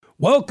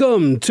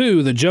Welcome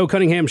to the Joe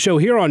Cunningham Show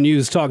here on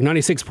News Talk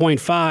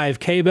 96.5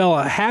 K-Bell.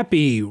 A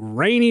happy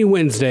rainy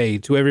Wednesday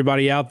to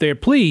everybody out there.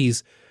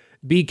 Please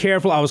be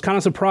careful. I was kind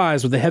of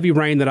surprised with the heavy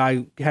rain that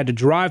I had to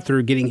drive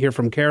through getting here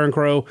from Karen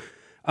Crow.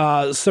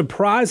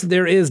 Surprised that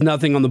there is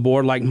nothing on the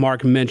board like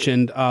Mark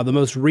mentioned. The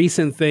most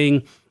recent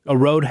thing, a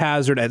road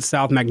hazard at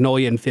South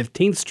Magnolia and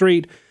 15th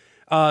Street.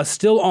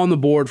 Still on the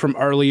board from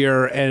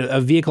earlier, a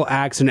vehicle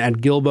accident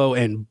at Gilbo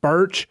and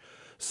Birch.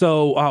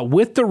 So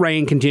with the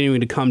rain continuing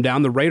to come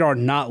down, the radar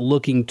not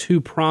looking too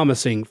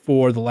promising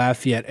for the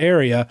Lafayette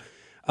area.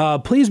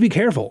 Please be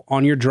careful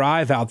on your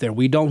drive out there.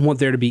 We don't want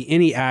there to be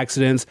any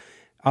accidents.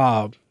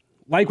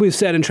 Like we've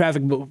said in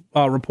traffic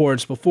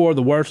reports before,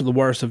 the worst of the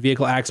worst, a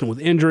vehicle accident with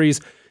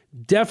injuries.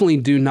 Definitely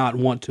do not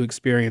want to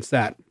experience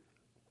that.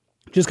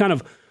 Just kind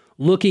of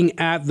looking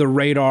at the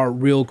radar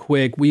real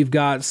quick, we've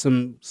got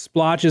some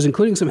splotches,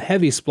 including some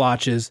heavy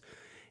splotches,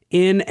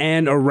 in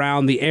and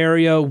around the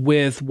area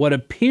with what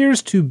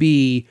appears to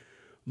be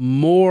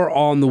more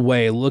on the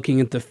way. Looking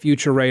at the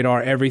future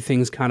radar,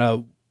 everything's kind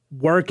of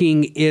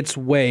working its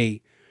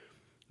way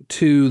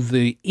to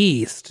the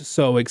east.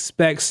 So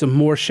expect some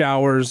more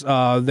showers.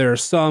 There are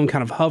some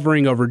kind of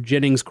hovering over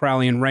Jennings,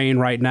 Crowley, and Rain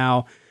right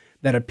now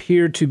that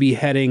appear to be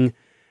heading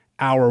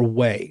our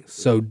way.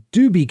 So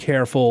do be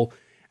careful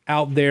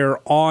out there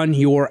on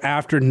your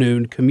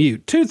afternoon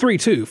commute.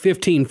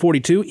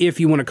 232-1542 if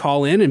you want to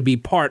call in and be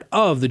part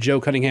of the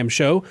Joe Cunningham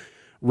Show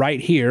right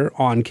here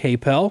on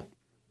KPEL.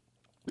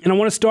 And I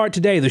want to start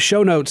today. The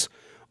show notes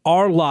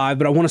are live,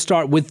 but I want to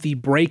start with the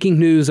breaking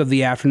news of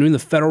the afternoon. The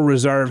Federal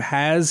Reserve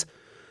has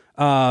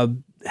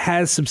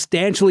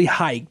substantially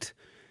hiked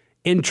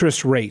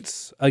interest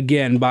rates by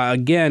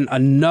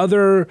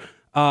another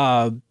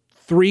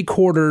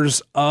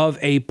 0.75 of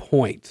a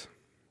point.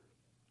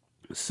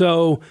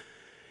 So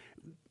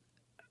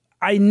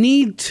I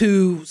need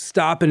to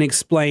stop and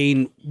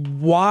explain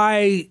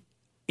why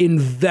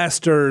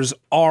investors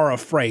are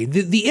afraid.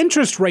 The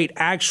interest rate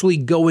actually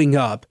going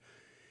up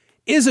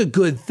is a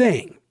good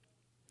thing.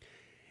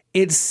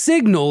 It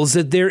signals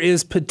that there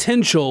is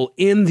potential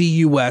in the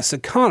U.S.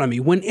 economy.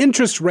 When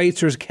interest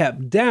rates are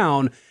kept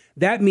down,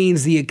 that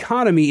means the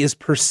economy is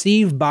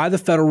perceived by the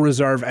Federal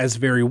Reserve as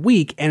very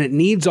weak and it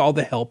needs all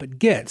the help it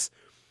gets.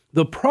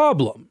 The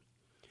problem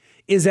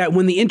is that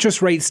when the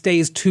interest rate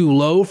stays too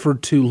low for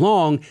too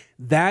long,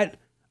 that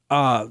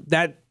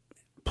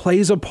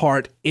plays a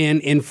part in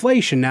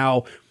inflation.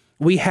 Now,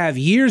 we have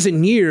years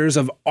and years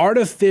of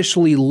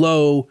artificially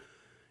low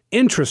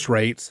interest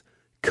rates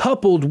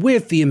coupled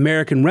with the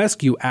American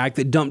Rescue Act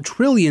that dumped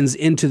trillions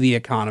into the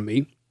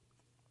economy,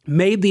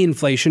 made the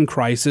inflation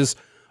crisis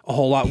a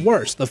whole lot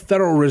worse. The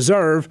Federal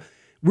Reserve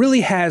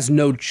really has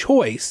no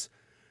choice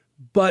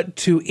but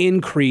to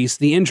increase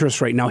the interest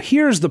rate. Now,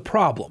 here's the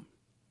problem.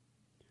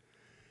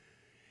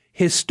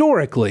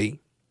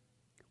 Historically,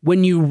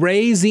 when you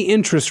raise the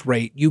interest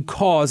rate, you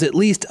cause at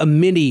least a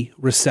mini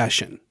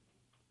recession.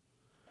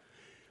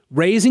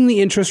 Raising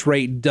the interest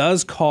rate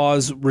does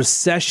cause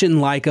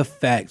recession-like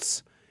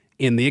effects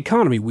in the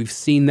economy. We've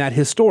seen that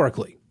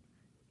historically.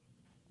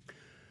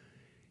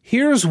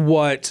 Here's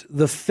what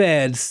the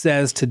Fed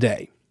says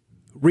today.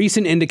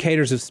 Recent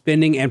indicators of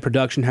spending and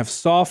production have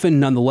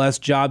softened. Nonetheless,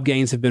 job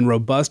gains have been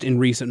robust in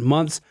recent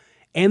months,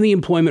 and the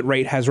employment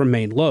rate has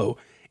remained low.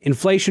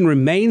 Inflation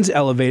remains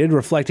elevated,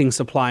 reflecting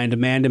supply and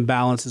demand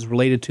imbalances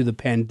related to the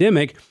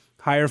pandemic,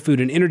 higher food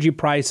and energy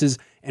prices,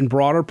 and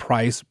broader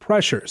price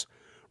pressures.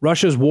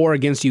 Russia's war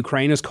against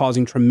Ukraine is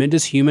causing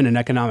tremendous human and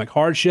economic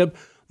hardship.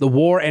 The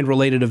war and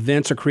related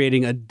events are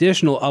creating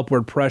additional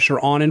upward pressure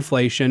on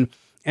inflation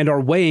and are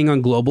weighing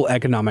on global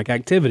economic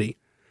activity.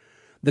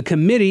 The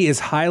committee is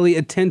highly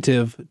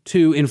attentive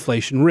to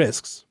inflation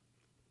risks.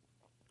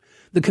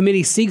 The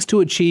committee seeks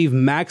to achieve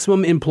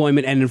maximum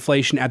employment and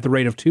inflation at the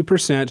rate of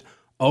 2%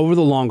 over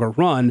the longer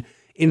run.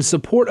 In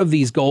support of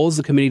these goals,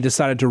 the committee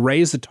decided to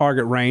raise the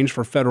target range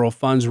for federal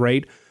funds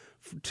rate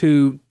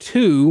to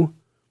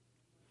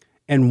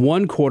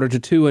 2.25% to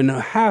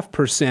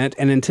 2.5%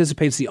 and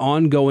anticipates the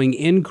ongoing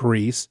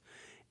increase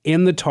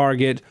in the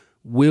target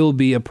will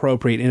be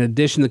appropriate. In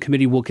addition, the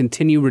committee will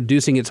continue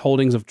reducing its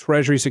holdings of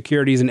Treasury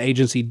securities and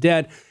agency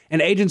debt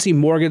and agency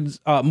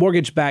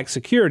mortgage-backed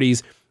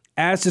securities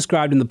as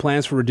described in the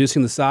plans for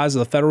reducing the size of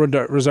the Federal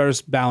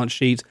Reserve's balance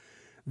sheets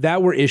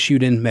that were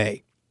issued in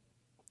May.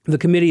 The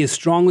committee is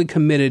strongly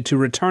committed to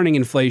returning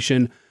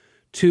inflation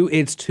to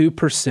its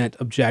 2%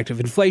 objective.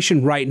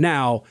 Inflation right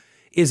now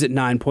is at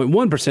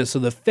 9.1%, so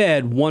the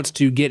Fed wants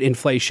to get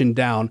inflation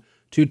down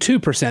to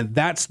 2%.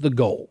 That's the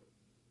goal.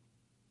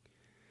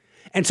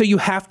 And so you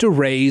have to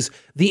raise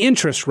the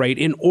interest rate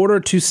in order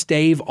to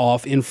stave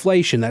off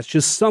inflation. That's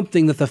just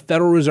something that the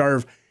Federal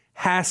Reserve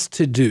has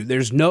to do.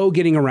 There's no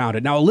getting around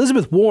it. Now,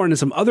 Elizabeth Warren and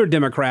some other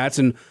Democrats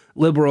and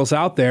liberals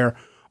out there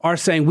are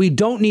saying we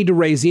don't need to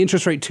raise the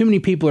interest rate. Too many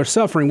people are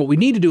suffering. What we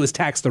need to do is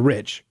tax the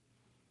rich.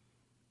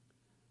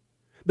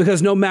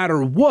 Because no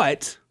matter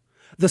what,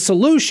 the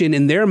solution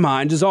in their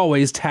mind is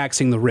always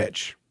taxing the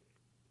rich.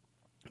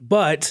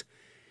 But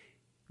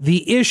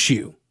the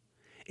issue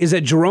is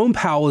that Jerome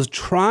Powell is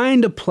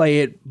trying to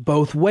play it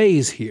both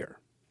ways here.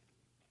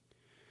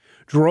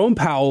 Jerome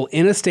Powell,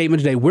 in a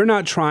statement today, we're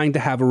not trying to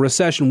have a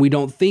recession. We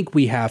don't think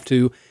we have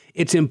to.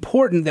 It's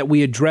important that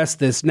we address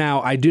this now.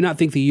 I do not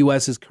think the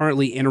U.S. is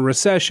currently in a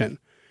recession.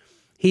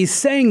 He's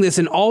saying this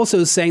and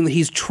also saying that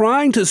he's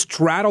trying to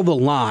straddle the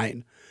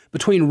line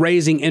between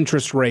raising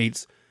interest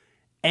rates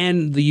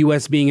and the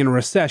U.S. being in a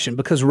recession,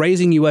 because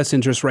raising U.S.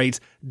 interest rates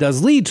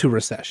does lead to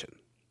recession.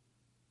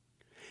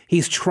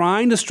 He's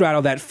trying to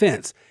straddle that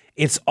fence.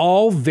 It's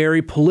all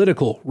very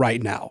political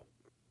right now.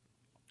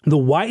 The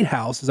White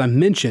House, as I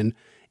mentioned,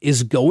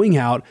 is going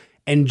out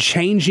and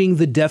changing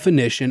the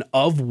definition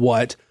of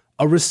what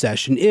a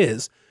recession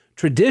is.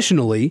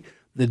 Traditionally,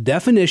 the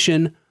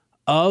definition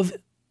of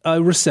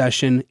a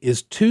recession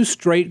is 2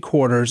 straight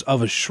quarters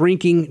of a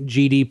shrinking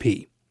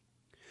GDP.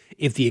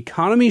 If the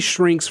economy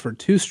shrinks for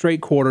 2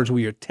 straight quarters,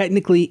 we are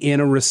technically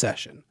in a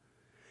recession.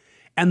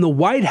 And the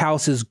White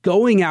House is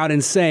going out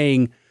and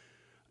saying,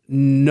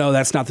 no,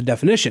 that's not the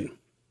definition.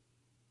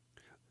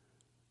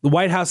 The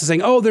White House is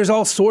saying, oh, there's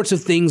all sorts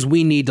of things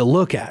we need to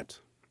look at.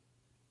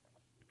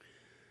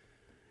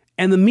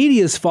 And the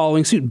media is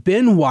following suit.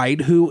 Ben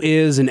White, who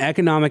is an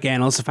economic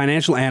analyst, a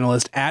financial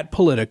analyst at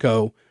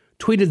Politico,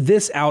 tweeted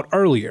this out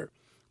earlier.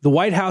 The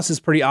White House is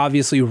pretty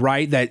obviously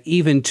right that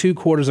even 2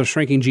 quarters of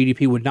shrinking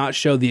GDP would not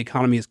show the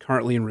economy is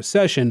currently in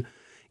recession.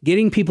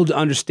 Getting people to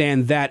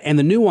understand that and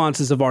the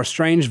nuances of our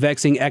strange,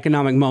 vexing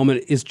economic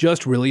moment is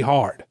just really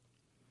hard.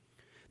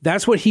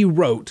 That's what he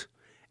wrote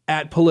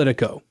at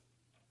Politico.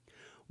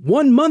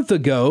 1 month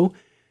ago,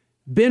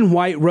 Ben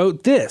White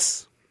wrote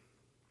this.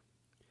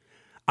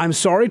 I'm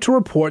sorry to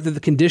report that the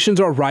conditions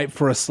are ripe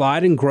for a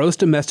slide in gross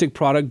domestic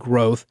product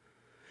growth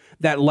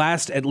that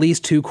lasts at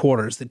least 2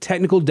 quarters, the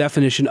technical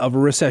definition of a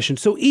recession.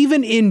 So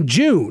even in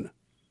June,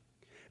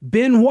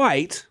 Ben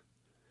White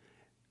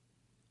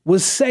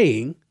was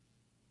saying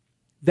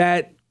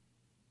that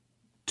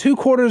 2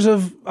 quarters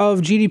of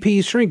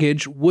GDP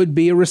shrinkage would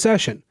be a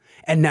recession.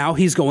 And now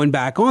he's going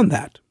back on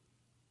that.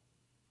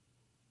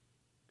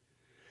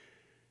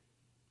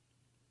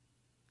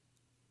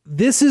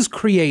 This is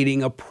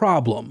creating a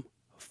problem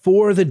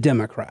for the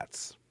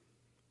Democrats.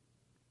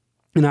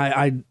 And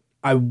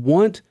I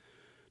want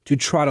to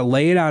try to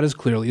lay it out as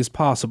clearly as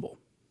possible.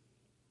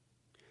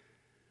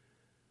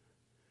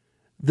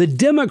 The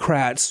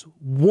Democrats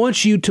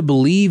want you to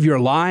believe your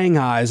lying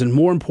eyes and,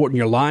 more important,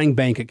 your lying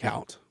bank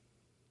account,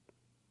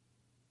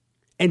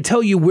 and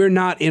tell you we're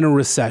not in a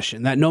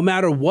recession, that no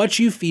matter what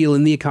you feel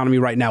in the economy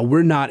right now,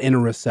 we're not in a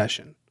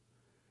recession.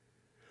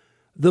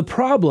 The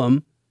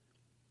problem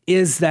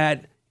is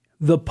that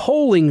the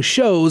polling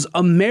shows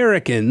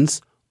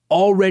Americans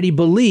already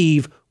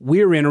believe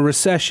we're in a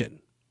recession.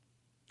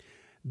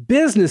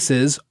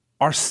 Businesses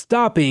are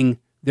stopping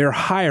their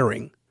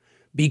hiring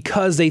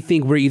because they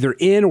think we're either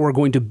in or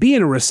going to be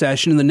in a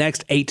recession in the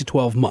next 8 to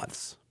 12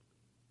 months.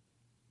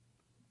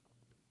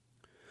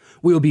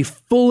 We will be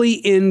fully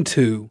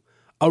into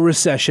a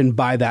recession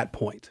by that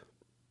point.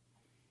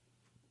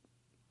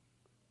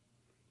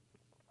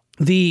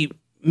 The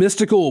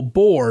mystical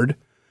board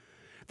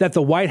that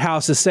the White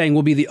House is saying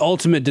will be the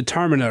ultimate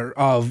determiner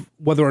of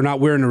whether or not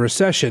we're in a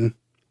recession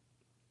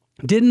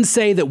didn't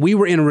say that we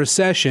were in a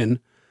recession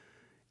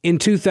in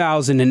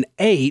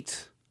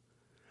 2008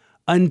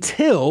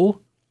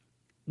 until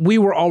we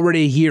were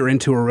already a year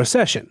into a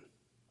recession.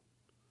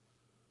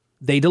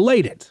 They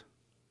delayed it.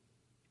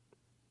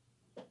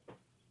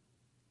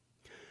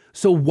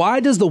 So why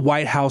does the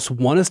White House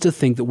want us to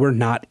think that we're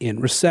not in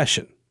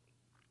recession?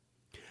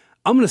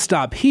 I'm going to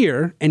stop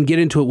here and get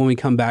into it when we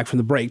come back from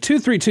the break.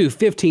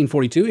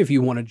 232-1542 if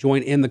you want to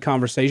join in the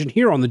conversation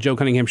here on the Joe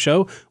Cunningham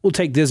Show. We'll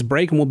take this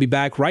break and we'll be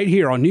back right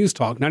here on News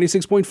Talk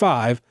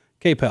 96.5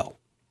 KPEL.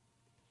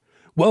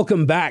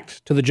 Welcome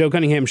back to the Joe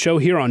Cunningham Show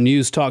here on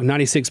News Talk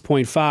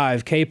 96.5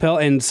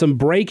 KPEL, and some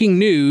breaking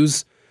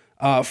news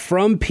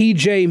from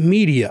PJ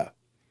Media.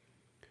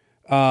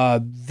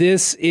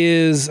 This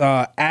is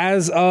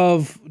as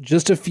of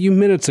just a few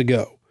minutes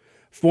ago.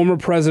 Former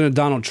President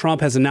Donald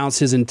Trump has announced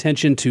his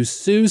intention to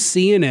sue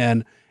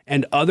CNN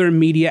and other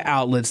media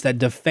outlets that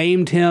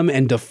defamed him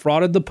and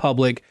defrauded the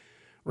public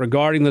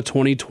regarding the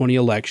 2020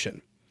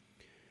 election.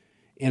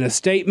 In a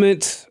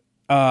statement,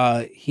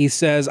 he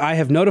says, I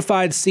have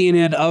notified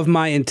CNN of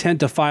my intent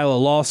to file a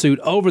lawsuit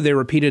over their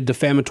repeated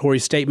defamatory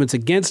statements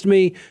against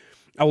me.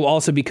 I will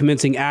also be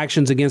commencing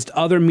actions against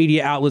other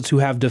media outlets who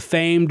have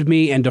defamed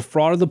me and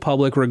defrauded the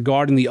public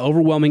regarding the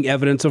overwhelming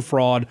evidence of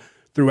fraud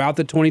throughout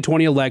the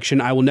 2020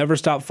 election. I will never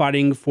stop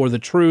fighting for the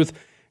truth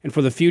and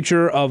for the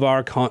future of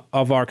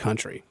our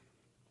country.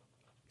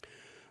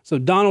 So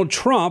Donald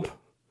Trump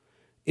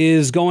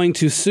is going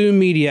to sue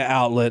media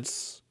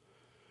outlets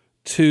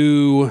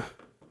to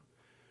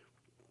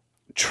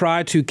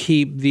try to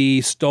keep the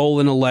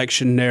stolen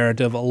election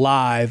narrative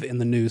alive in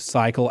the news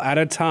cycle at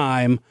a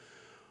time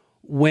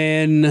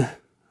when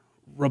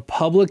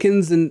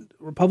Republicans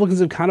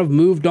have kind of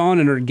moved on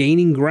and are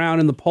gaining ground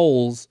in the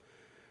polls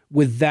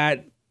with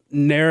that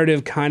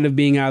narrative kind of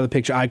being out of the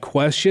picture. I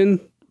question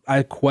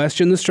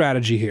the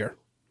strategy here.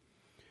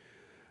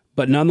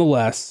 But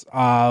nonetheless,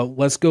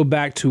 let's go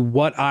back to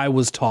what I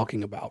was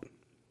talking about.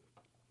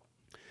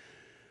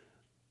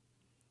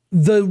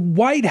 The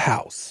White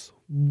House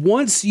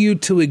wants you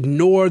to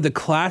ignore the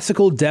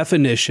classical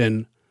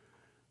definition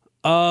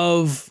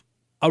of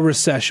a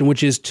recession,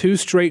 which is 2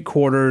 straight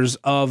quarters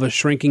of a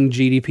shrinking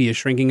GDP, a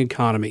shrinking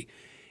economy.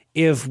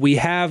 If we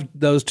have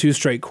those 2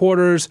 straight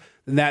quarters,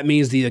 then that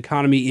means the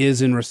economy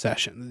is in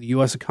recession. The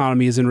U.S.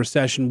 economy is in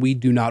recession. We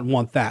do not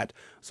want that.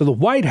 So the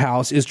White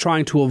House is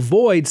trying to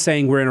avoid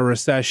saying we're in a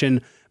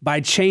recession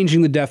by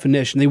changing the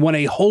definition. They want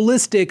a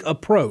holistic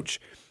approach.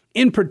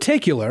 In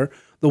particular,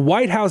 the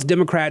White House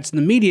Democrats and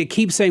the media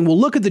keep saying, well,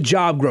 look at the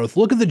job growth,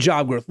 look at the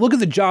job growth, look at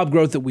the job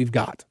growth that we've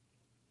got.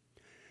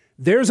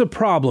 There's a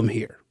problem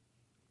here.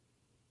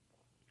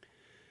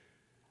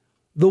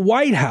 The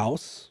White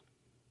House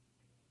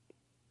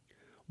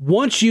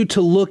wants you to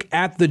look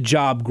at the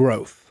job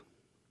growth.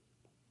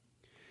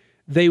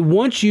 They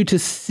want you to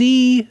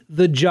see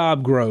the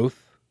job growth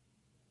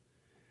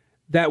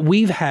that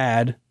we've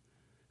had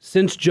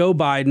since Joe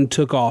Biden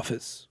took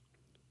office,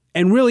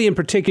 and really in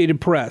particular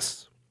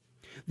press.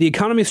 The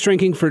economy is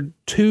shrinking for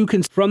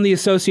from the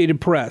Associated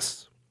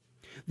Press.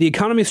 The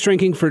economy is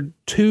shrinking for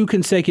 2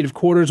 consecutive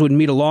quarters would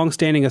meet a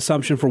long-standing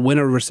assumption for when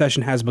a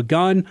recession has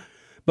begun.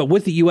 But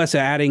with the U.S.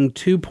 adding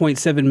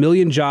 2.7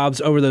 million jobs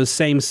over those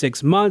same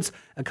 6 months,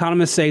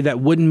 economists say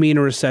that wouldn't mean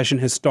a recession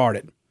has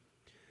started.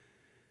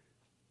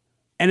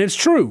 And it's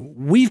true.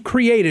 We've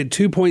created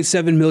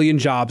 2.7 million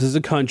jobs as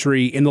a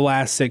country in the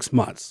last 6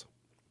 months.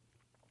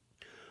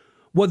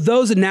 What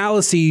those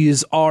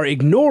analyses are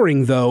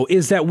ignoring, though,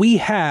 is that we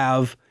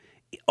have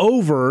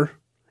over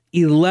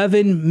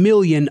 11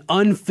 million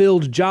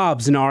unfilled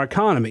jobs in our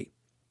economy.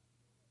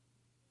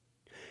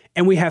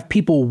 And we have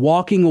people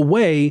walking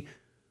away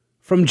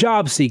from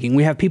job seeking.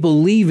 We have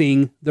people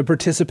leaving the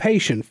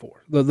participation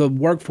for the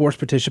workforce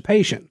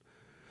participation.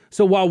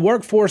 So while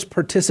workforce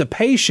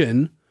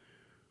participation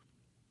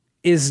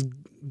is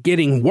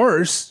getting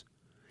worse,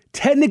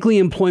 technically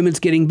employment's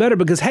getting better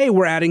because, hey,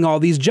 we're adding all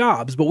these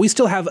jobs, but we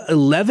still have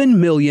 11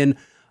 million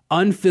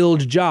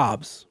unfilled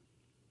jobs.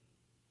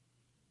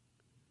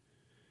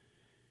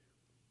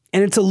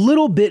 And it's a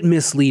little bit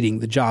misleading,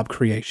 the job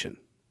creation.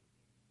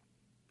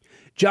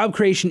 Job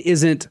creation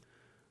isn't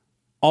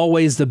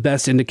always the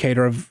best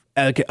indicator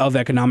of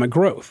economic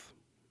growth.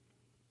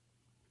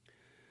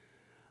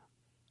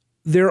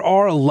 There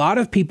are a lot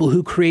of people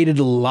who created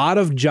a lot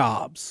of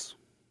jobs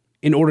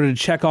in order to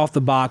check off the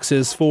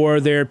boxes for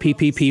their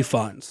PPP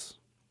funds.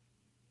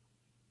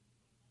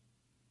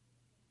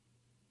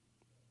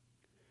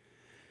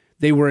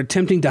 They were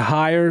attempting to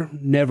hire,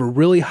 never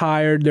really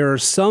hired. There are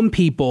some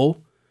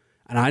people,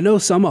 and I know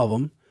some of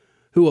them,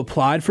 who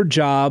applied for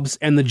jobs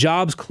and the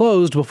jobs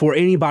closed before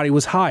anybody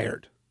was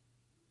hired.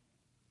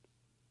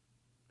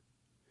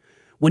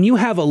 When you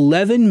have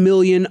 11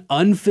 million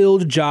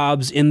unfilled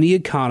jobs in the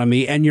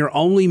economy and you're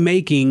only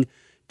making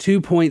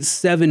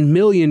 2.7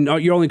 million, or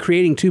you're only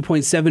creating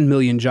 2.7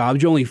 million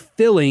jobs, you're only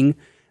filling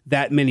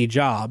that many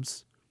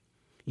jobs,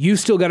 you've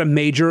still got a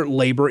major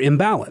labor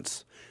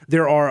imbalance.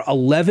 There are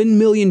 11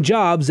 million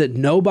jobs that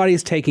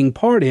nobody's taking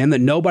part in,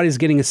 that nobody's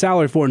getting a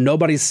salary for, and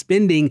nobody's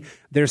spending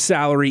their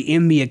salary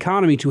in the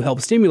economy to help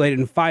stimulate it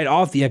and fight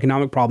off the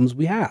economic problems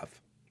we have.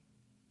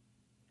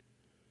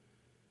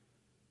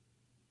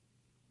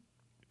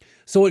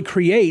 So it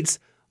creates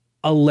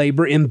a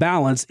labor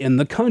imbalance in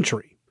the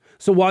country.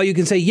 So while you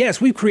can say, yes,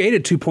 we've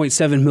created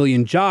 2.7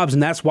 million jobs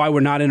and that's why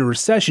we're not in a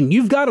recession,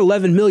 you've got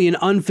 11 million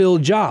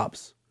unfilled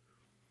jobs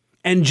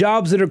and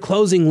jobs that are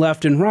closing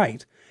left and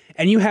right.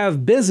 And you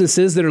have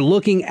businesses that are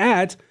looking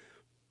at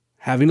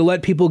having to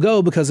let people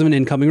go because of an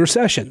incoming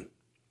recession.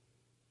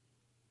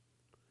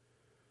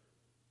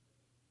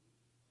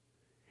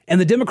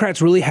 And the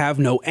Democrats really have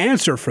no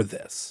answer for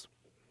this.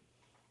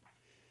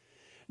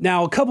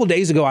 Now, a couple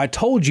days ago, I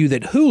told you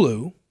that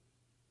Hulu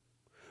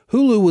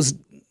was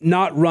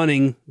not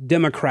running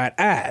Democrat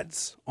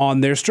ads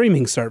on their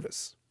streaming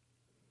service.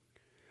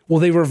 Well,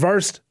 they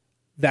reversed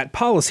that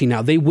policy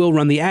now. They will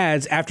run the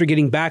ads after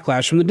getting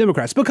backlash from the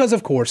Democrats because,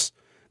 of course,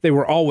 they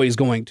were always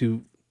going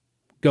to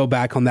go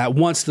back on that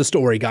once the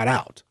story got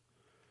out.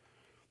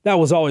 That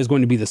was always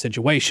going to be the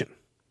situation.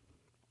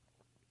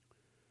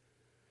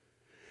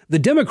 The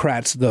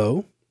Democrats,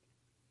 though,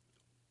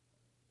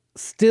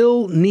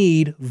 still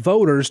need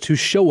voters to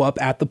show up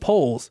at the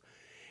polls.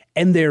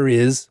 And there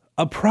is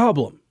a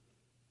problem.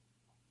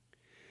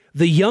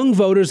 The young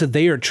voters that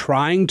they are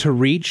trying to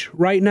reach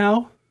right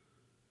now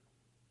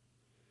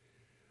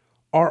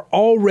are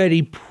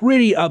already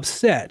pretty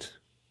upset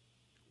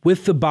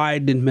with the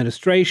Biden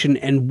administration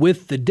and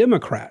with the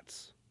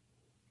Democrats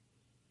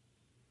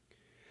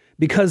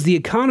because the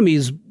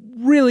economy's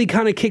really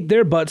kind of kicked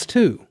their butts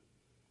too.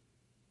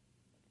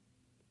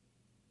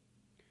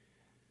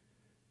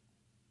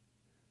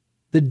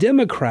 The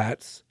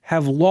Democrats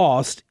have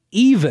lost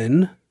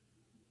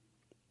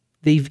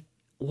they've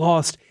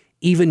lost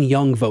even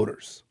young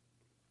voters.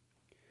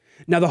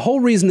 Now, the whole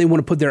reason they want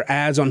to put their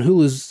ads on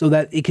Hulu is so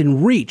that it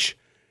can reach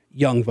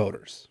young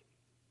voters.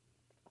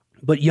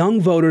 But young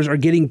voters are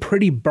getting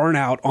pretty burnt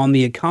out on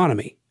the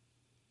economy.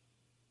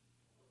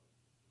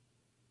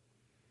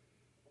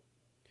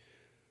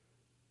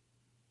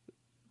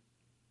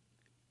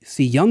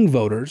 See, young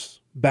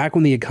voters, back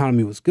when the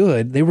economy was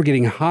good, they were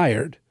getting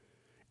hired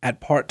at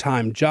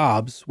part-time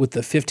jobs with the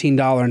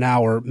 $15 an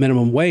hour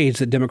minimum wage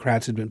that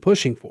Democrats had been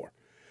pushing for.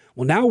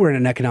 Well, now we're in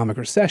an economic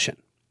recession.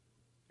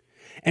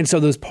 And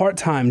so those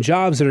part-time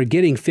jobs that are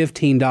getting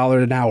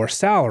 $15 an hour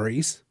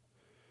salaries,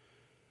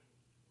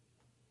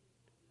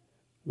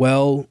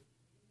 well,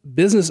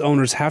 business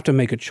owners have to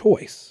make a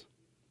choice.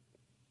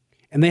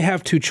 And they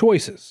have two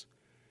choices.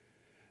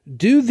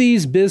 Do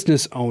these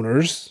business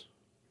owners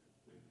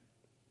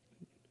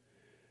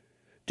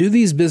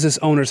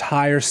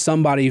hire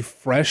somebody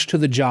fresh to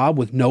the job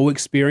with no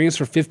experience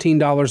for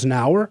 $15 an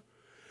hour?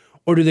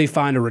 Or do they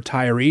find a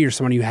retiree or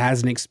somebody who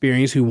has an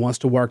experience who wants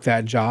to work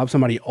that job,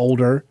 somebody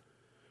older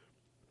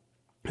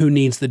who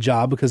needs the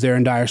job because they're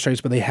in dire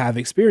straits but they have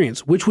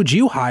experience? Which would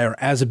you hire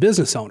as a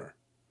business owner?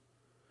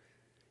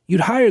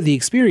 You'd hire the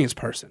experienced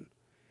person.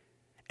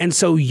 And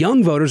so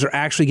young voters are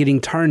actually getting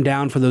turned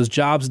down for those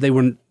jobs they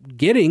were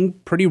getting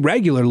pretty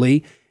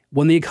regularly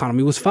when the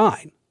economy was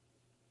fine.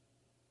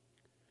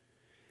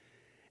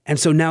 And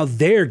so now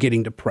they're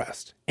getting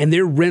depressed and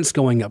their rent's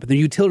going up and their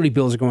utility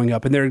bills are going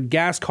up and their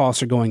gas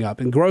costs are going up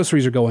and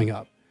groceries are going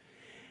up.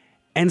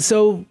 And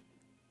so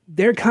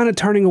they're kind of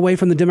turning away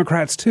from the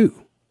Democrats too.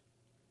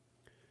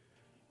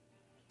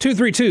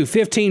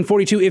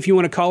 232-1542 if you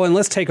want to call in.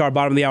 Let's take our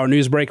bottom of the hour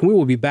news break and we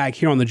will be back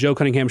here on the Joe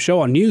Cunningham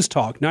Show on News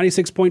Talk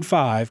 96.5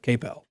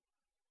 KPEL.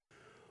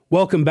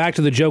 Welcome back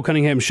to the Joe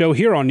Cunningham Show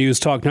here on News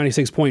Talk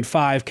 96.5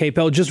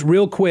 KPEL. Just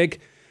real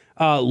quick,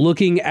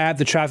 looking at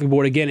the traffic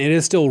board again, it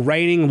is still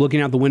raining. I'm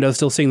looking out the window,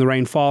 still seeing the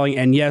rain falling.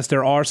 And yes,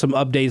 there are some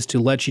updates to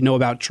let you know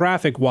about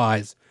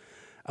traffic-wise.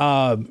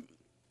 And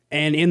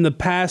in the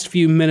past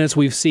few minutes,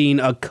 we've seen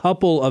a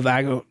couple of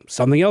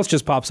something else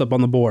just pops up on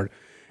the board.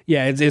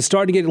 Yeah, it's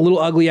starting to get a little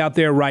ugly out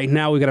there right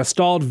now. We've got a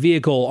stalled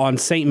vehicle on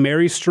St.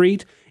 Mary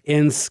Street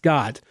in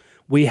Scott.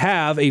 We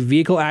have a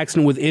vehicle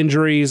accident with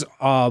injuries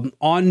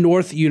on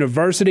North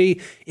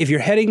University. If you're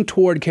heading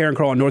toward Karen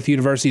Crow on North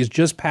University, it's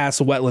just past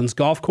the Wetlands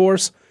Golf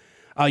Course.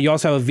 You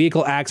also have a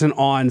vehicle accident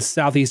on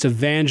Southeast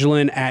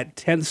Evangeline at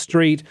 10th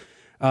Street,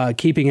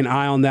 keeping an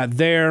eye on that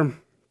there.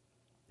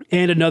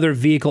 And another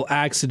vehicle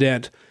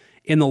accident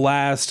in the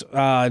last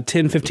 10,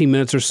 15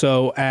 minutes or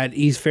so at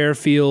East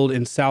Fairfield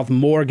and South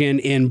Morgan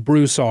in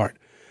Broussard.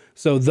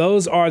 So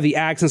those are the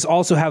accidents.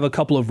 Also have a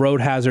couple of road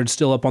hazards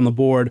still up on the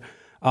board.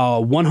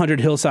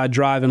 100 Hillside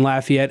Drive in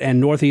Lafayette and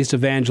Northeast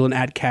Evangeline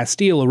at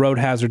Castile, a road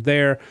hazard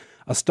there.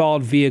 A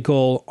stalled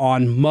vehicle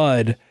on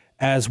mud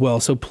as well.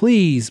 So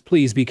please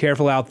be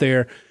careful out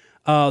there.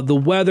 The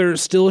weather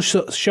still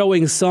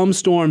showing some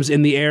storms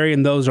in the area,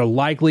 and those are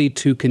likely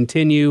to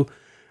continue.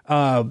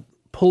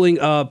 Pulling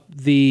up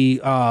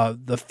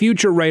the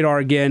future radar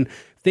again,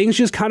 things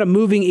just kind of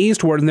moving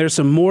eastward, and there's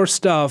some more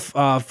stuff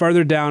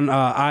further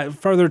down,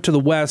 further to the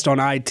west on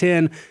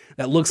I-10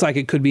 that looks like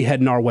it could be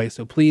heading our way.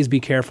 So please be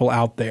careful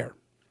out there.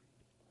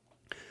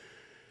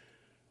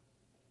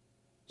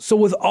 So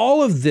with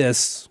all of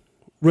this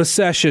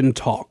recession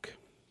talk,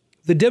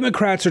 the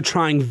Democrats are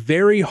trying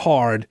very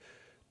hard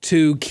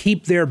to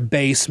keep their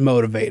base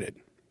motivated.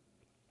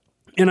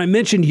 And I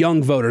mentioned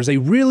young voters. They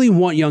really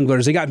want young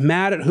voters. They got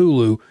mad at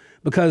Hulu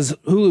because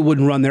Hulu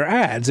wouldn't run their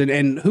ads.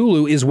 And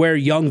Hulu is where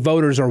young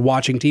voters are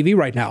watching TV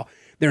right now.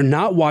 They're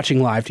not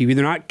watching live TV.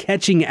 They're not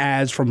catching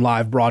ads from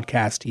live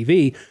broadcast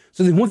TV.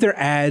 So they want their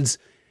ads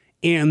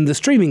in the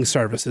streaming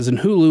services. And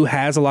Hulu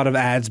has a lot of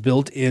ads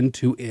built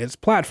into its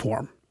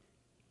platform.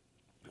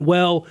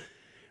 Well,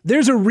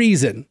 there's a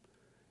reason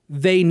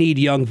they need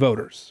young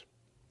voters.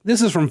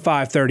 This is from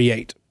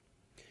 538.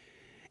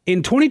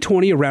 In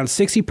 2020, around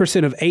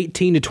 60% of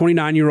 18 to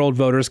 29-year-old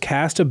voters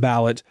cast a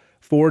ballot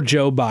for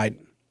Joe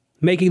Biden,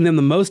 making them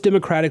the most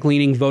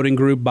Democratic-leaning voting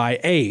group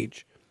by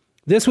age.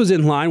 This was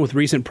in line with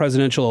recent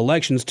presidential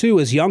elections, too,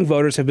 as young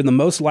voters have been the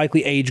most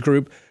likely age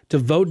group to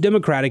vote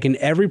Democratic in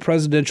every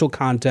presidential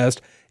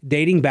contest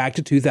dating back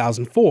to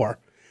 2004.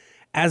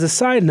 As a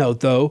side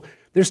note, though,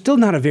 they're still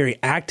not a very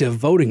active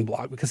voting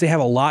bloc because they have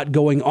a lot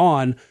going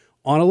on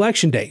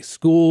election day,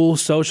 school,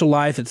 social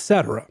life,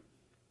 etc.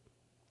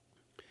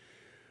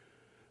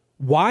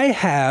 Why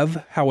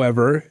have,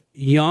 however,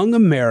 young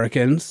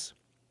Americans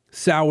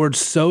soured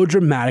so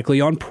dramatically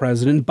on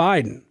President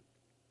Biden?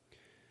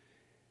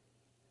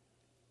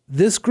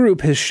 This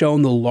group has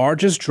shown the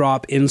largest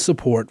drop in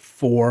support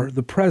for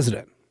the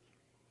president.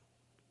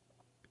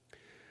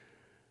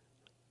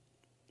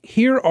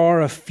 Here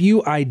are a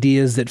few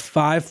ideas that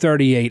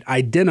 538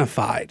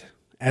 identified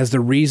as the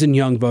reason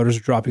young voters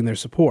are dropping their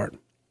support.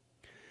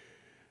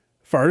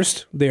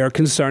 First, they are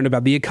concerned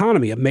about the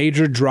economy, a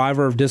major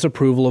driver of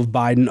disapproval of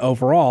Biden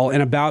overall,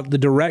 and about the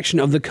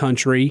direction of the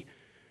country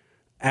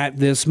at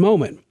this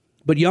moment.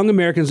 But young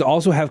Americans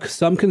also have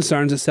some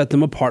concerns that set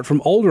them apart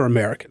from older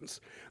Americans.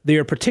 They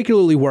are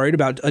particularly worried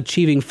about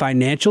achieving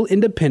financial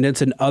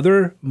independence and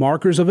other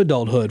markers of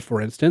adulthood,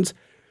 for instance.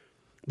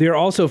 They're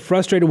also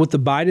frustrated with the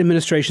Biden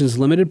administration's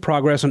limited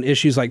progress on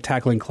issues like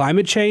tackling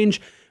climate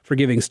change,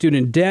 forgiving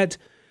student debt,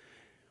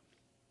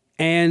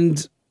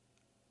 and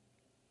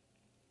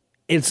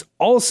it's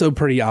also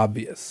pretty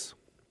obvious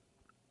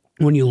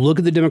when you look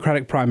at the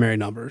Democratic primary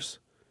numbers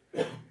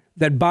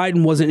that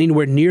Biden wasn't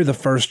anywhere near the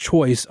first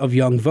choice of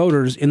young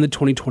voters in the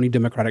 2020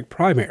 Democratic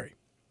primary.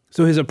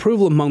 So his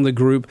approval among the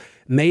group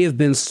may have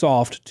been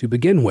soft to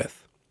begin with.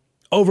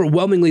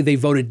 Overwhelmingly, they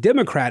voted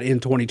Democrat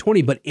in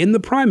 2020, but in the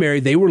primary,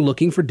 they were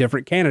looking for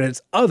different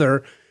candidates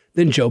other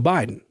than Joe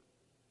Biden.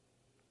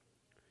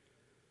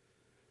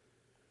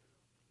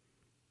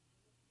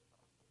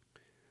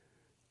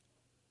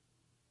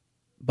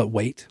 But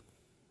wait,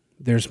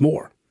 there's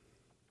more.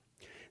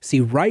 See,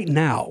 right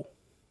now,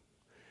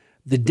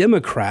 the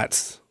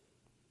Democrats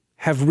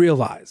have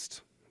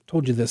realized, I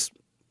told you this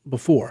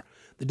before,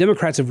 the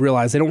Democrats have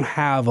realized they don't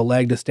have a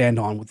leg to stand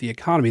on with the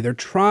economy. They're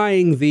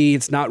trying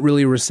it's not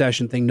really a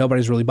recession thing.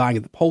 Nobody's really buying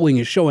it. The polling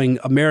is showing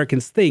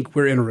Americans think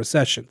we're in a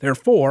recession.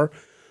 Therefore,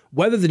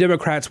 whether the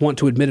Democrats want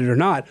to admit it or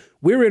not,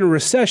 we're in a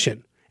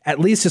recession, at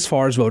least as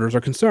far as voters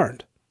are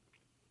concerned.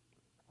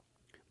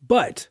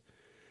 But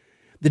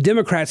the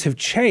Democrats have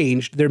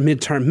changed their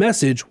midterm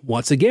message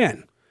once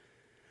again.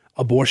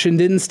 Abortion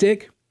didn't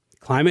stick.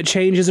 Climate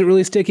change isn't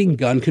really sticking.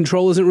 Gun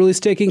control isn't really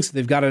sticking. So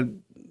they've got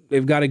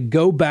to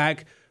go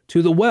back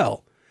to the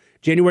well.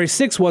 January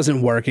 6th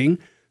wasn't working,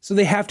 so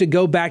they have to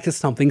go back to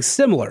something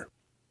similar.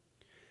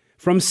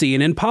 From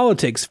CNN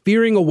Politics,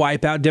 fearing a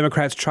wipeout,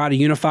 Democrats try to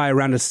unify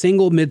around a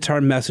single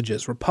midterm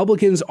messages.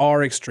 Republicans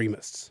are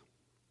extremists.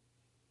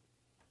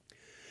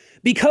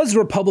 Because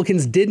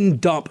Republicans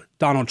didn't dump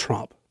Donald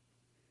Trump,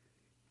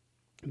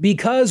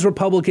 because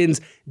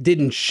Republicans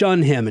didn't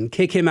shun him and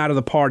kick him out of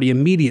the party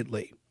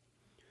immediately,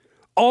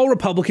 all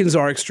Republicans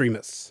are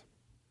extremists.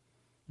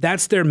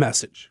 That's their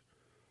message.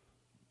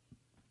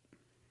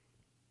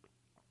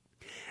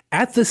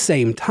 At the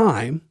same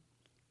time,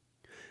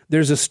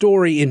 there's a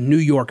story in New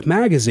York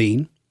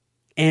Magazine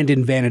and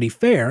in Vanity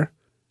Fair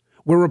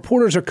where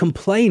reporters are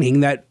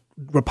complaining that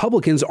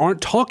Republicans aren't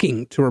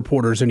talking to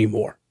reporters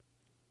anymore.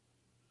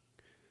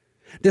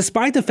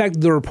 Despite the fact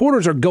that the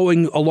reporters are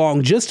going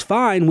along just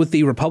fine with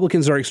the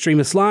Republicans are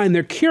extremist line,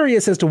 they're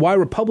curious as to why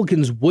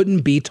Republicans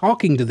wouldn't be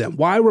talking to them,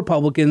 why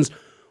Republicans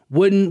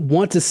wouldn't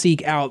want to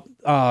seek out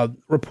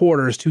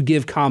reporters to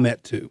give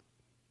comment to.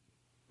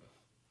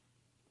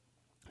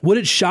 Would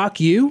it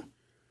shock you?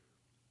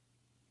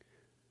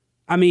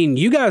 I mean,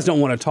 you guys don't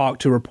want to talk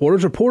to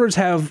reporters. Reporters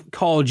have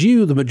called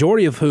you, the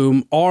majority of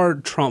whom are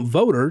Trump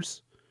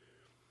voters.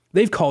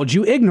 They've called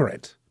you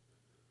ignorant.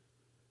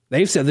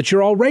 They've said that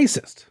you're all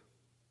racist.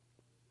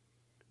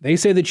 They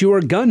say that you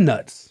are gun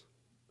nuts,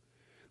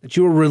 that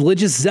you are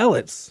religious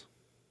zealots.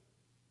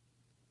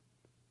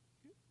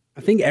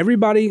 I think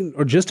everybody,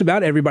 or just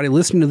about everybody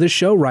listening to this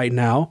show right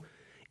now,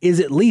 is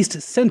at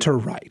least center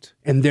right,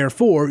 and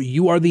therefore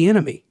you are the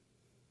enemy.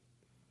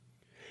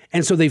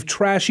 And so they've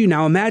trashed you.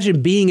 Now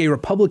imagine being a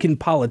Republican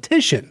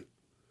politician.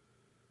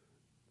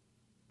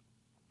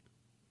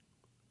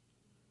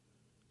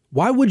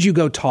 Why would you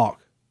go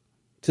talk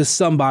to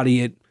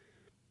somebody at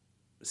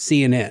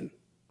CNN,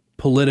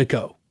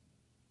 Politico,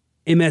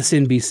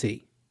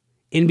 MSNBC,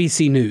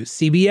 NBC News,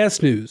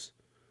 CBS News?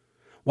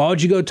 Why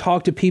would you go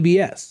talk to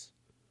PBS?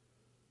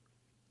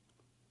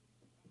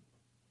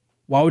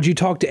 Why would you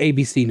talk to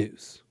ABC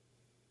News?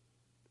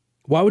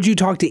 Why would you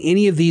talk to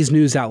any of these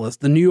news outlets?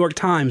 The New York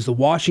Times, the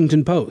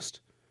Washington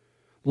Post,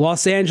 the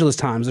Los Angeles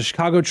Times, the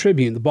Chicago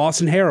Tribune, the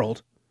Boston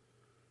Herald.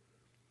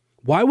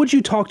 Why would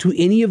you talk to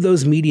any of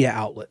those media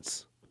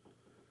outlets?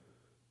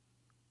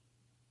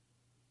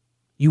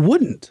 You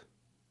wouldn't.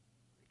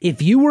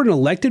 If you were an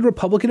elected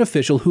Republican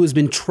official who has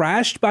been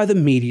trashed by the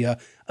media,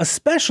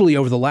 especially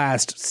over the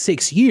last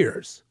 6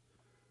 years,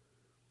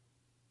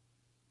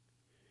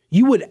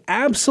 you would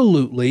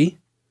absolutely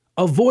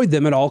avoid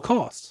them at all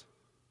costs.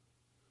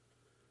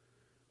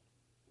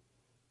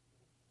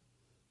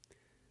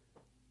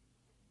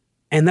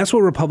 And that's what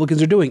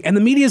Republicans are doing. And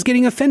the media is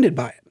getting offended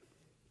by it.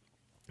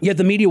 Yet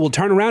the media will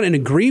turn around and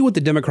agree with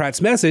the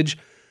Democrats' message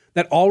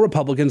that all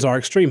Republicans are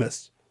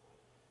extremists.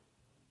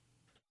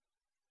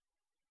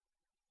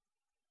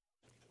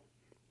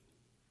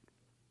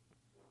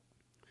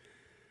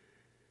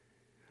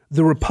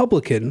 The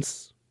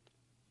Republicans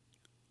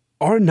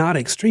are not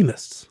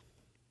extremists.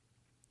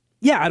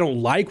 Yeah, I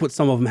don't like what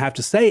some of them have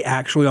to say,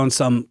 actually, on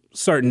some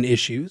certain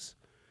issues.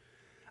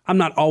 I'm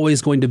not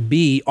always going to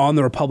be on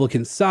the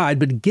Republican side,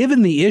 but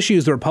given the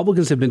issues the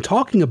Republicans have been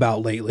talking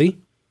about lately,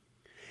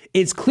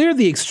 it's clear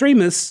the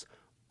extremists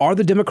are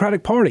the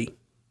Democratic Party.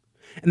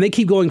 And they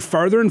keep going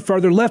further and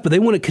further left, but they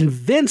want to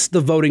convince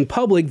the voting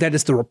public that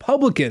it's the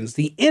Republicans,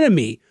 the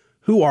enemy,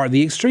 who are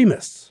the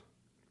extremists.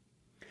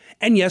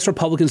 And yes,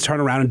 Republicans turn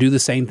around and do the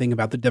same thing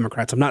about the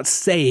Democrats. I'm not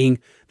saying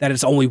that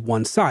it's only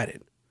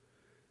one-sided.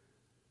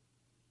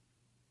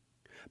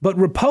 But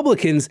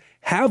Republicans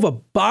have a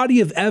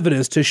body of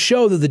evidence to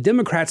show that the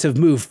Democrats have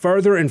moved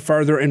further and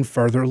further and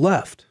further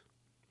left.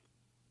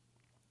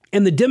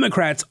 And the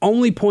Democrats'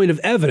 only point of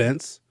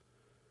evidence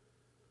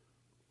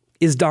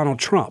is Donald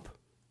Trump.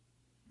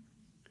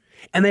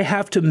 And they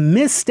have to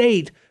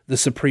misstate the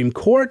Supreme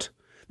Court.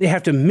 They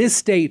have to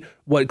misstate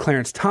what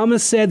Clarence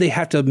Thomas said. They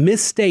have to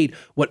misstate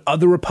what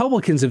other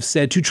Republicans have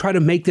said to try to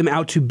make them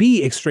out to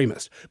be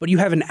extremists. But you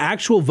have an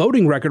actual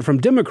voting record from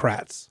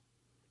Democrats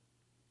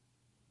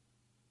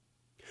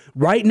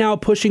right now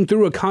pushing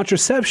through a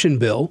contraception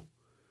bill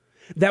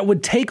that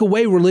would take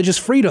away religious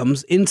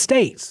freedoms in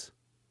states.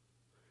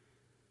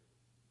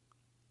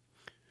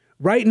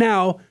 Right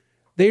now,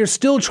 they are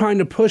still trying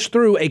to push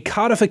through a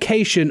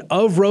codification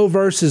of Roe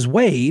versus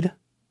Wade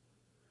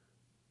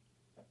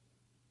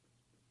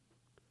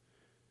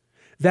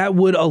that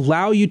would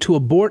allow you to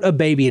abort a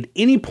baby at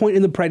any point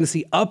in the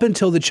pregnancy up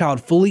until the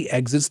child fully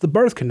exits the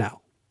birth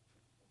canal.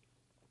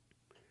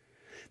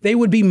 They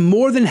would be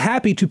more than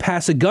happy to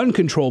pass a gun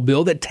control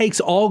bill that takes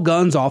all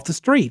guns off the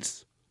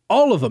streets.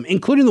 All of them,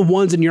 including the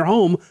ones in your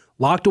home,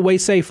 locked away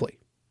safely.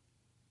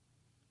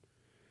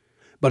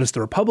 But it's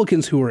the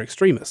Republicans who are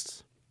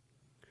extremists.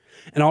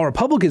 And all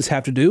Republicans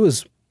have to do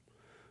is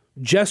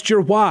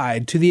gesture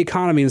wide to the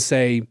economy and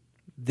say,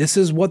 this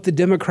is what the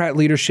Democrat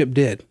leadership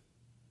did.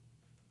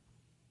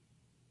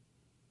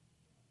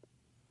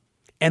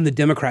 And the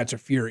Democrats are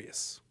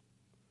furious.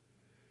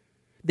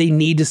 They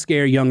need to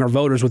scare younger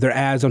voters with their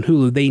ads on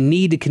Hulu. They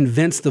need to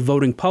convince the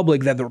voting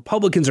public that the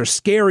Republicans are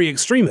scary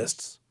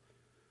extremists.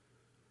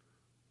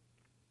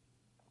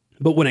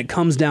 But when it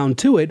comes down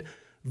to it,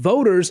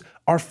 voters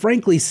are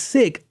frankly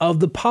sick of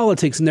the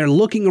politics, and they're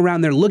looking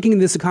around, they're looking at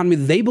this economy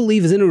that they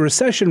believe is in a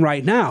recession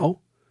right now.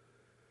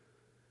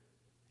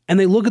 And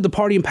they look at the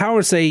party in power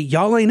and say,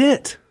 y'all ain't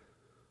it.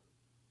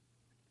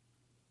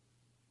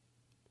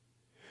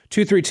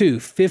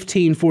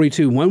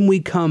 232-1542. When we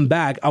come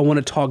back, I want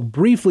to talk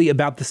briefly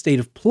about the state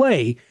of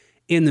play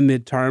in the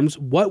midterms,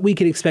 what we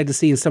can expect to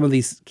see in some of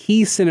these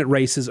key Senate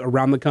races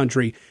around the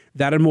country.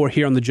 That and more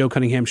here on the Joe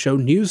Cunningham Show,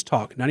 News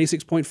Talk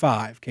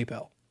 96.5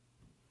 KPEL.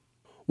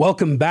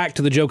 Welcome back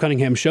to the Joe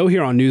Cunningham Show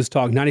here on News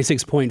Talk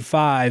 96.5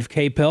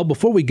 KPEL.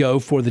 Before we go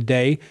for the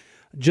day,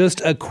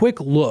 just a quick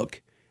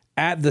look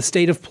at the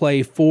state of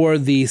play for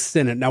the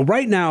Senate. Now,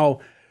 right now,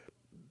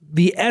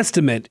 the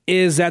estimate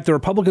is that the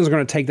Republicans are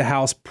going to take the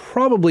House,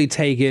 probably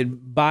take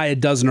it by a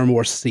dozen or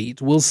more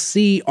seats. We'll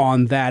see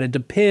on that. It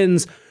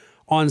depends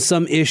on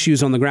some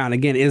issues on the ground.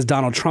 Again, is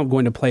Donald Trump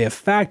going to play a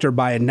factor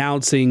by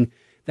announcing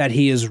that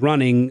he is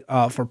running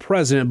for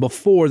president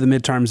before the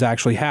midterms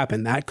actually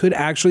happen? That could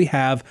actually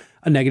have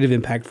a negative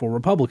impact for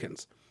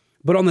Republicans.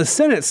 But on the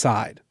Senate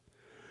side,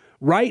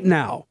 right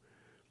now,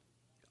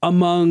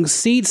 among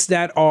seats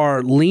that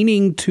are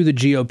leaning to the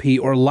GOP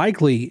or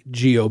likely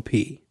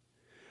GOP,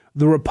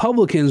 the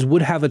Republicans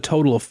would have a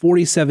total of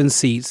 47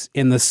 seats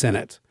in the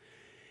Senate.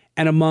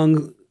 And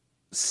among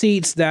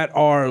seats that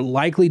are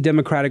likely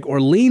Democratic or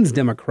leans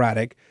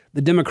Democratic,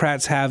 the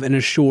Democrats have an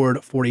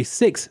assured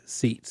 46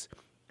 seats.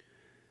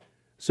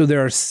 So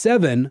there are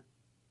 7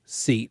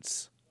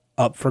 seats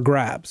up for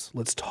grabs.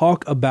 Let's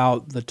talk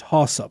about the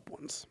toss-up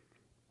ones.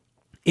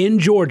 In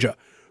Georgia,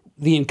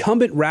 the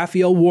incumbent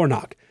Raphael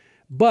Warnock.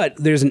 But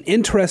there's an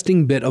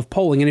interesting bit of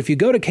polling. And if you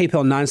go to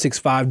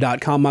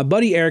kpel965.com, my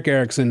buddy Eric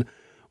Erickson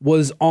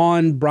was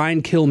on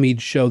Brian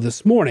Kilmeade's show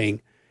this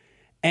morning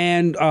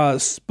and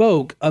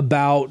spoke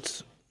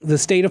about the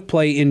state of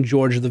play in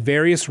Georgia, the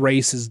various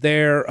races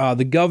there,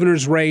 the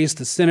governor's race,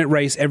 the Senate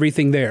race,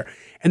 everything there.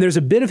 And there's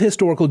a bit of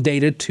historical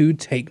data to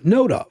take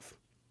note of.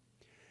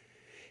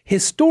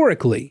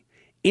 Historically,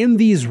 in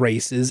these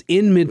races,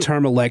 in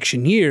midterm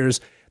election years,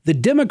 the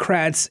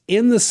Democrats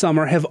in the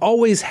summer have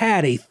always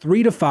had a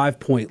 3 to 5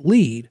 point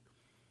lead.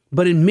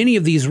 But in many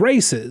of these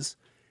races,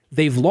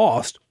 they've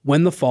lost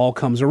when the fall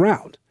comes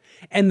around.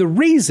 And the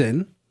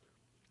reason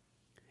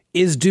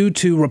is due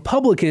to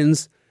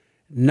Republicans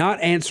not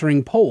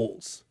answering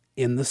polls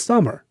in the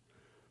summer.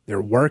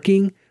 They're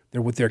working,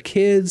 they're with their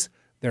kids,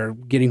 they're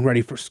getting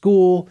ready for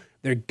school,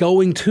 they're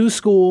going to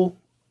school.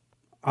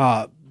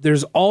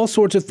 There's all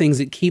sorts of things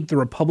that keep the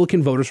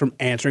Republican voters from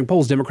answering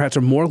polls. Democrats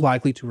are more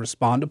likely to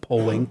respond to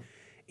polling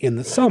in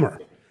the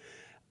summer.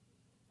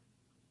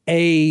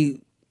 A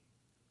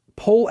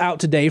poll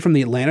out today from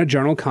the Atlanta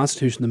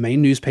Journal-Constitution, the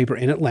main newspaper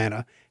in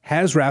Atlanta,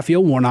 has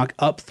Raphael Warnock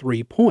up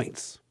 3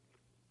 points,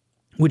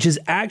 which is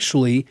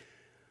actually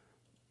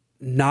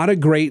not a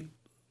great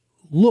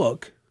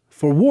look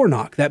for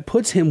Warnock. That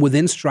puts him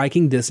within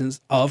striking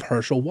distance of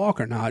Herschel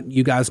Walker. Now,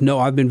 you guys know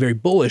I've been very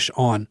bullish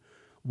on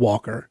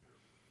Walker,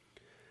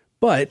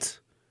 but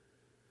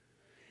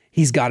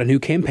he's got a new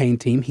campaign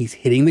team. He's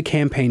hitting the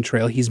campaign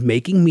trail. He's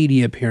making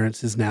media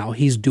appearances now.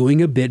 He's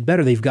doing a bit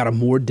better. They've got a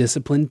more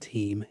disciplined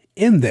team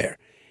in there.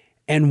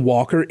 And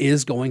Walker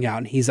is going out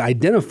and he's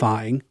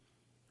identifying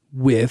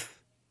with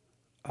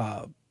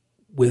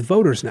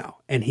voters now.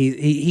 And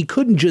he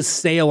couldn't just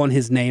sail on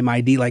his name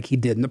ID like he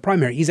did in the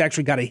primary. He's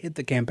actually got to hit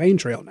the campaign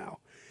trail now.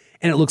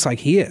 And it looks like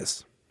he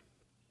is.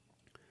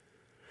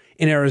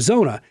 In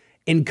Arizona,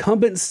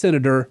 incumbent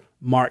Senator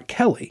Mark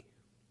Kelly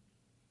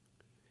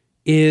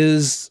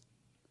is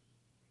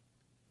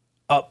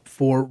up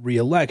for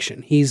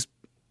re-election. He's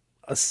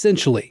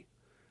essentially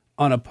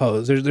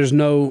unopposed. There's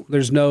no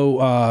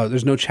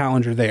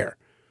challenger there.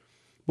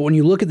 But when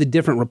you look at the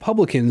different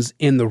Republicans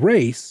in the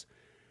race,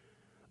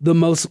 the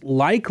most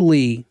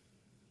likely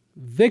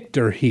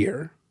victor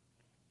here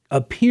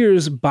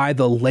appears by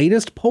the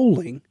latest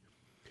polling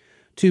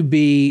to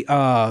be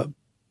Mark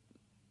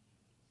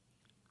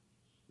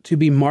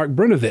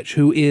Brnovich,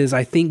 who is,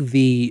 I think,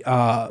 the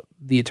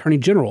Attorney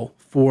General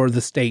for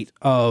the state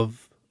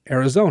of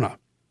Arizona.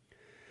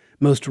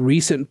 Most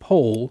recent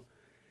poll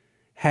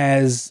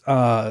has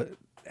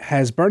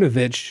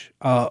Brnovich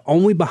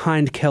only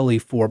behind Kelly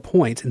 4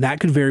 points, and that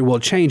could very well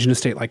change in a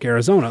state like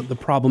Arizona. The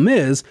problem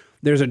is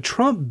there's a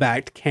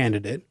Trump-backed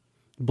candidate,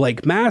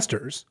 Blake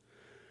Masters,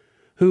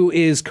 who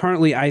is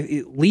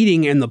currently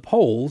leading in the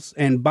polls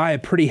and by a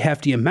pretty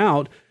hefty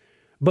amount,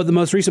 but the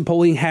most recent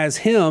polling has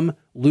him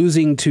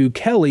losing to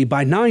Kelly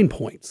by 9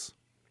 points.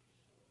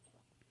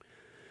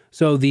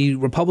 So the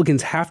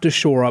Republicans have to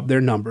shore up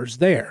their numbers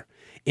there.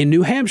 In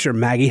New Hampshire,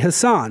 Maggie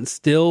Hassan,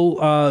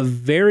 still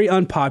very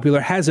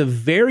unpopular, has a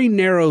very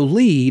narrow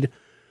lead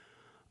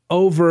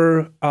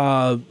over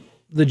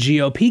the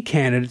GOP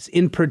candidates.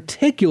 In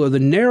particular, the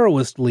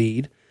narrowest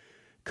lead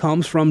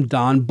comes from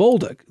Don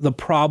Bolduc. The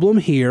problem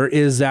here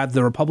is that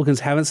the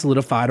Republicans haven't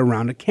solidified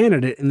around a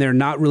candidate, and they're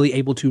not really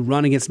able to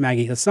run against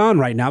Maggie Hassan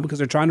right now because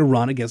they're trying to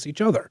run against each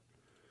other.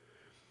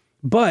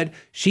 But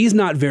she's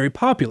not very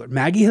popular.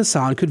 Maggie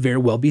Hassan could very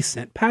well be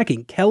sent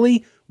packing.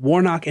 Kelly,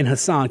 Warnock, and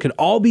Hassan could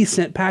all be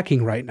sent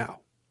packing right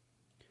now.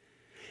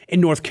 In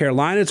North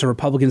Carolina, it's a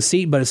Republican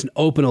seat, but it's an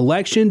open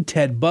election.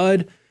 Ted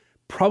Budd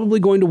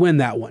probably going to win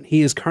that one.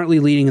 He is currently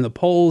leading in the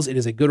polls. It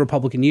is a good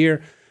Republican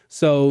year.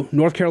 So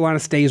North Carolina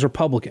stays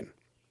Republican.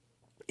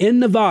 In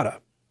Nevada,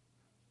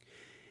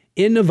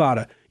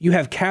 you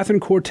have Catherine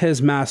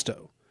Cortez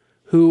Masto,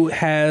 who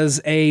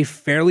has a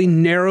fairly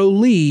narrow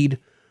lead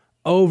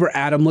over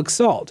Adam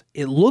Laxalt.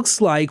 It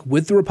looks like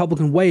with the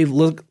Republican wave,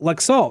 Adam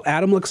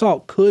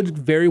Laxalt could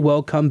very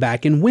well come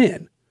back and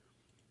win.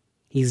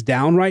 He's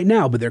down right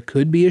now, but there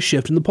could be a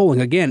shift in the polling.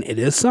 Again, it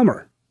is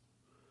summer.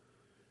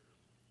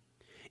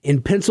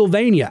 In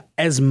Pennsylvania,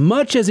 as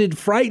much as it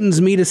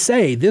frightens me to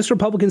say, this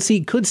Republican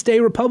seat could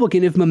stay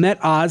Republican if Mehmet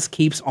Oz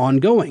keeps on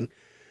going.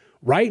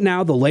 Right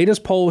now, the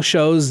latest poll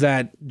shows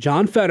that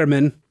John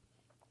Fetterman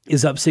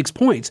is up 6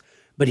 points,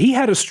 but he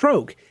had a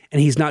stroke, and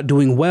he's not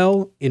doing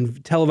well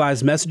in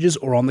televised messages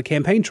or on the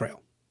campaign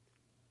trail.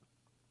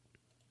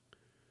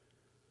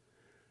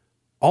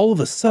 All of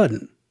a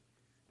sudden,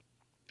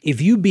 if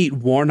you beat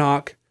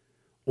Warnock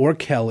or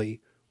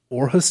Kelly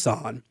or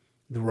Hassan,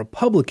 the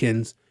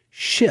Republicans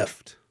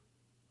shift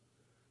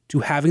to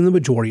having the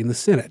majority in the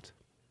Senate.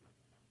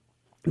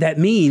 That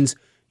means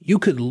you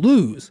could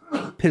lose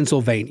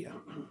Pennsylvania.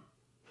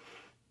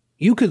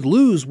 You could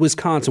lose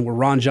Wisconsin, where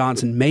Ron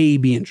Johnson may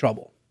be in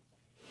trouble.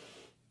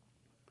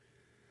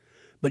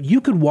 But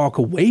you could walk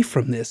away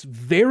from this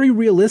very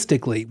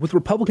realistically with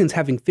Republicans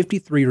having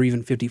 53 or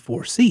even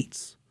 54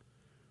 seats.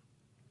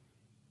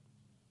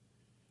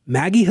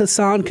 Maggie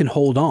Hassan can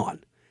hold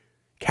on.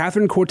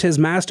 Catherine Cortez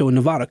Masto in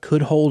Nevada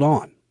could hold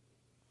on.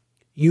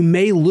 You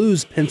may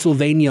lose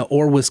Pennsylvania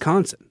or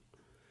Wisconsin.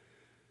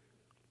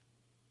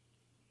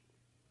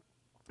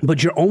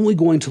 But you're only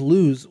going to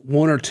lose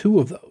one or two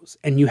of those,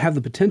 and you have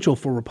the potential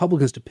for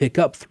Republicans to pick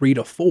up 3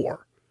 to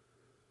 4.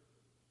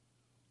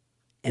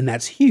 And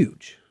that's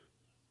huge.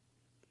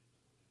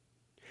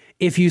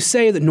 If you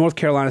say that North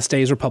Carolina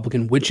stays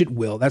Republican, which it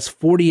will, that's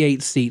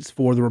 48 seats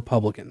for the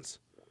Republicans.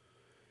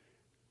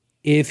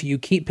 If you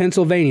keep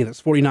Pennsylvania,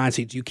 that's 49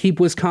 seats. You keep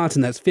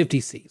Wisconsin, that's 50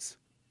 seats.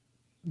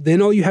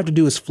 Then all you have to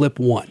do is flip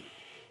one.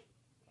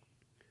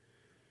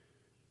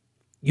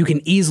 You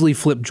can easily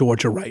flip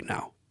Georgia right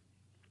now.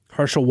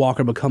 Herschel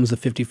Walker becomes the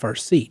 51st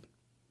seat.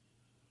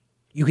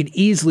 You could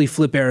easily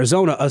flip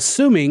Arizona,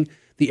 assuming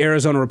the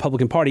Arizona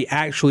Republican Party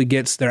actually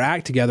gets their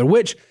act together,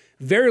 which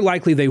very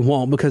likely they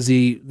won't, because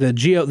the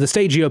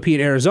state GOP in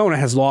Arizona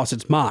has lost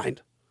its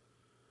mind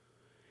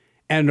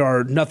and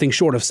are nothing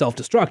short of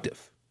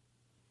self-destructive.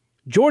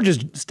 Georgia's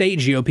state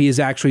GOP is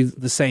actually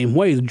the same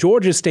way.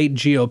 Georgia's state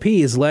GOP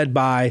is led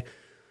by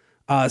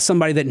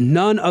somebody that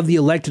none of the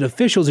elected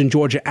officials in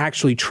Georgia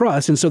actually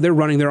trust, and so they're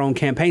running their own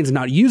campaigns and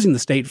not using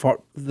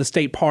the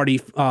state party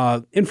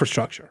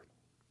infrastructure.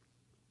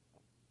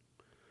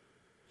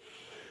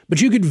 But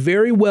you could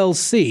very well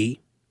see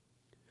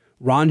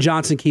Ron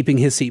Johnson keeping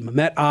his seat,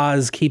 Mehmet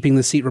Oz keeping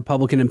the seat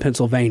Republican in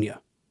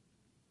Pennsylvania,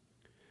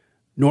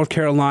 North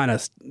Carolina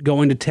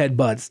going to Ted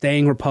Budd,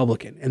 staying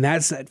Republican, and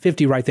that's at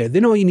 50 right there.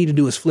 Then all you need to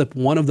do is flip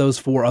one of those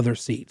 4 other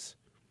seats,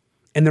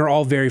 and they're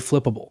all very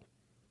flippable.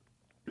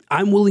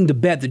 I'm willing to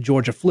bet that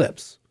Georgia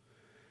flips.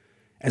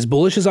 As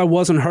bullish as I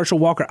was on Herschel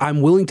Walker,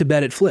 I'm willing to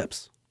bet it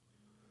flips.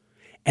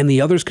 And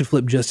the others could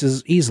flip just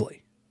as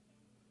easily.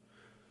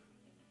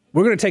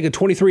 We're going to take a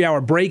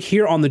 23-hour break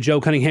here on the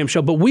Joe Cunningham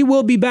Show, but we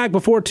will be back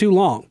before too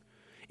long.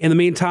 In the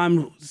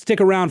meantime,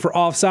 stick around for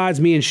Offsides,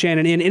 me and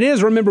Shannon in. It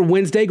is Remember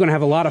Wednesday. Going to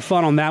have a lot of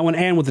fun on that one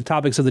and with the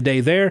topics of the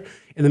day there.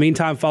 In the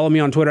meantime, follow me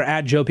on Twitter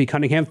at Joe P.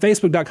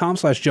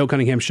 Facebook.com/Joe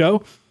Cunningham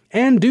Show.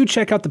 And do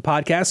check out the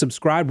podcast,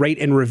 subscribe, rate,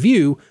 and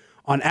review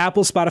on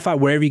Apple, Spotify,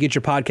 wherever you get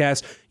your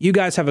podcasts. You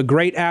guys have a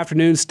great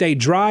afternoon. Stay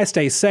dry,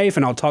 stay safe,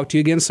 and I'll talk to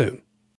you again soon.